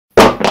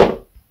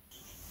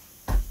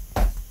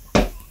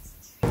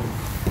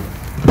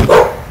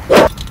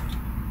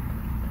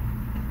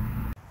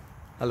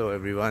Hello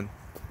everyone.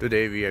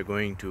 Today we are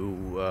going to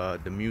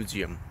the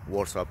museum,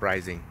 Warsaw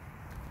Uprising.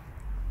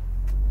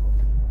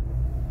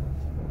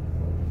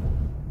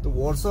 तो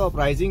Warsaw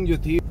uprising जो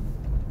थी,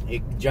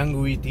 एक जंग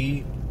हुई थी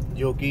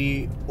जो कि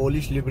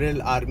पोलिश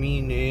लिबरल आर्मी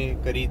ने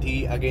करी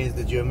थी अगेंस्ट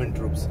द जर्मन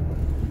ट्रूप्स।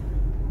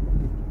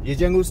 ये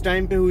जंग उस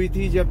टाइम पे हुई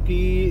थी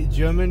जबकि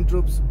जर्मन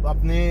ट्रूप्स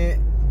अपने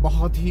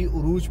बहुत ही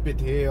उरूज पे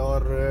थे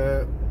और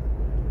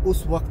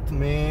उस वक्त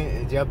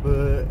में जब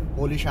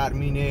पोलिश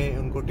आर्मी ने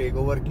उनको टेक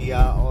ओवर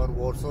किया और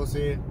वॉर्सो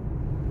से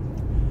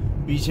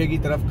पीछे की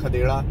तरफ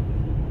खदेड़ा,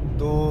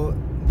 तो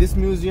this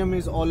museum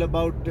is all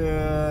about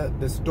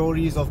the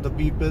stories of the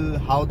people,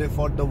 how they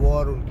fought the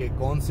war, उनके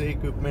कौन से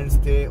इक्विपमेंट्स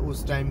थे,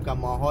 उस टाइम का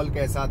माहौल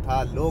कैसा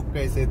था, लोग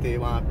कैसे थे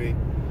वहाँ पे।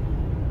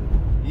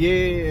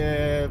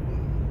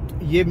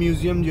 ये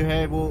म्यूजियम जो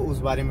है वो उस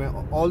बारे में।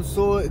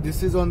 Also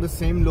this is on the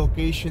same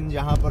location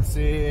जहाँ पर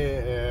से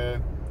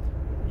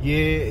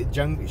ये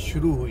जंग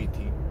शुरू हुई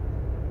थी।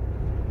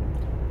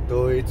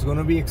 तो इट्स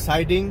गोना बी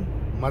एक्साइटिंग,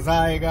 मजा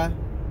आएगा।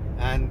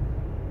 And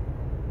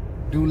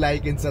do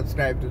like and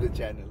subscribe to the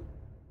channel.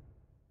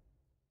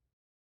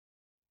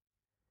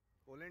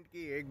 Poland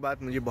की एक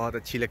बात मुझे बहुत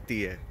अच्छी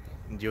लगती है,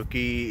 जो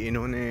कि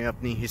इन्होंने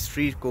अपनी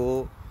हिस्ट्री को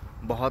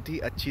बहुत ही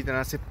अच्छी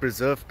तरह से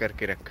प्रिजर्व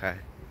करके रखा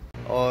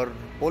है। और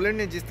पोलैंड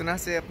ने जिस तरह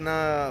से अपना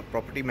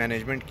प्रॉपर्टी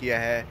मैनेजमेंट किया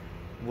है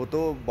वो तो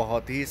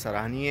बहुत ही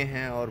सराहनीय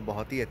है और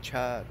बहुत ही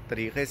अच्छा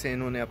तरीक़े से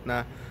इन्होंने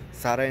अपना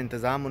सारा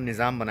इंतज़ाम और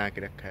निज़ाम बना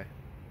के रखा है।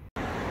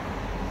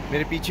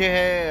 मेरे पीछे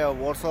है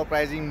वॉर्सो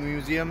अपराइजिंग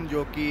म्यूज़ियम,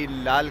 जो कि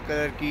लाल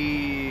कलर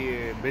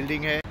की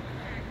बिल्डिंग है।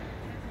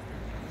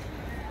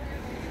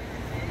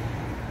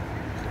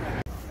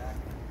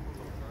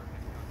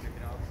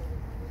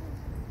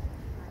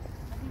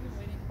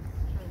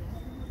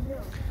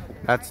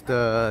 That's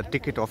the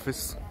ticket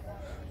office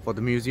for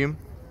the museum.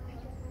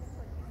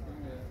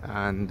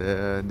 And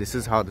this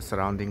is how the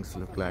surroundings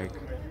look like.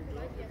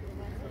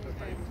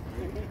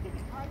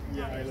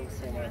 Yeah, I love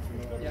so much,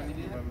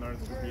 I've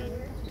learned to be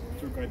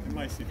tour guide in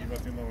my city, but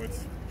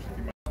it's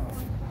pretty much.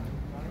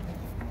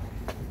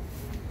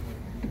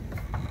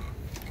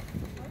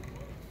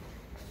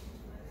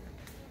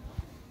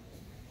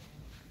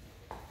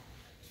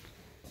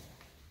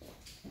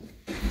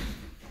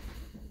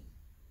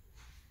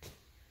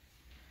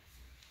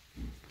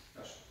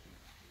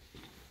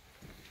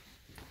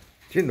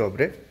 Dzień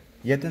dobry.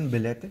 Jeden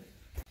bilet.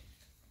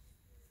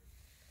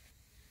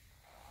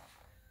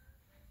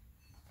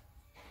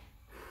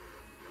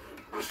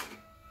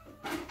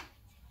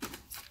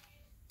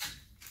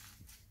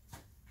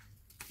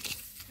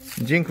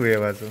 Dziękuję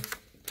bardzo.